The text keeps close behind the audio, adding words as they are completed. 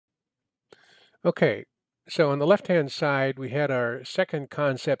Okay, so on the left-hand side, we had our second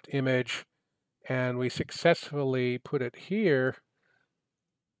concept image, and we successfully put it here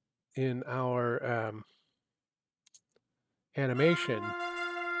in our animation.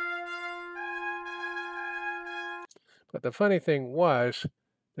 But the funny thing was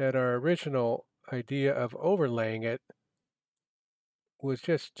that our original idea of overlaying it was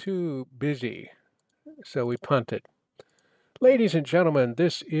just too busy, so we punted. Ladies and gentlemen,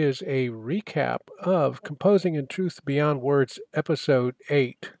 this is a recap of Composing in Truth Beyond Words, Episode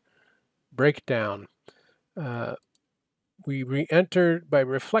 8, Breakdown. Uh, we re entered by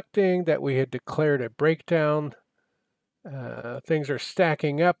reflecting that we had declared a breakdown. Things are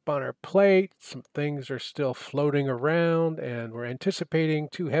stacking up on our plate. Some things are still floating around, and we're anticipating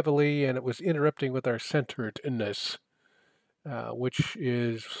too heavily, and it was interrupting with our centeredness, which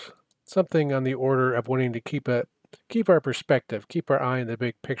is something on the order of wanting to keep our perspective, keep our eye in the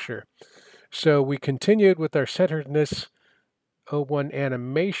big picture. So we continued with our centeredness O1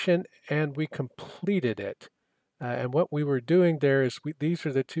 animation, and we completed it. And what we were doing there is these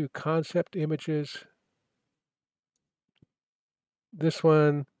are the two concept images, this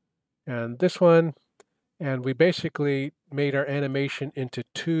one and this one, and we basically made our animation into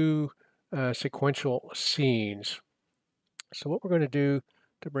two sequential scenes. So what we're going to do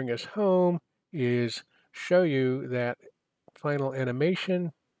to bring us home is show you that final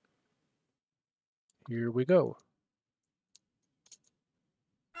animation. Here we go.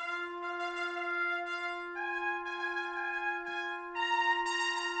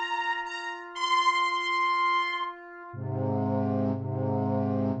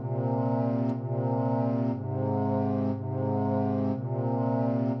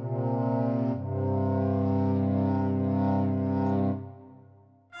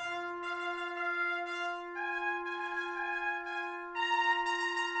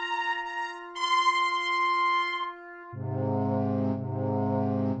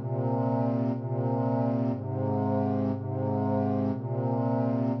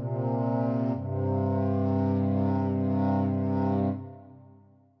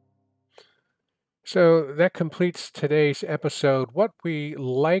 So that completes today's episode. What we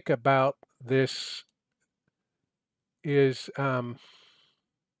like about this is, well,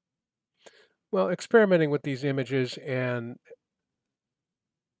 experimenting with these images, and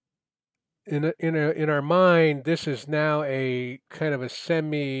in our mind, this is now a kind of a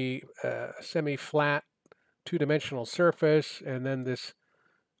semi flat two-dimensional surface, and then this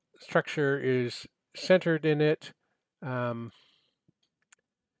structure is centered in it. Um,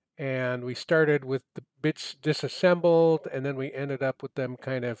 and we started with the bits disassembled, and then we ended up with them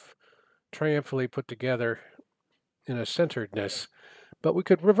kind of triumphantly put together in a centeredness. But we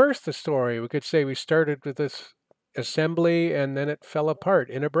could reverse the story. We could say we started with this assembly and then it fell apart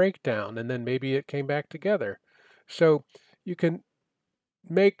in a breakdown, and then maybe it came back together. So you can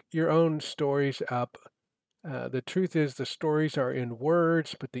make your own stories up. The truth is, the stories are in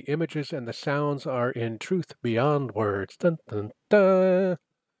words, but the images and the sounds are in truth beyond words. Dun, dun, dun.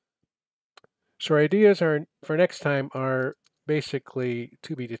 So our ideas are for next time are basically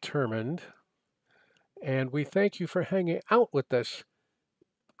to be determined. And we thank you for hanging out with us.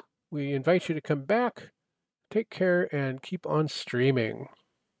 We invite you to come back. Take care and keep on streaming.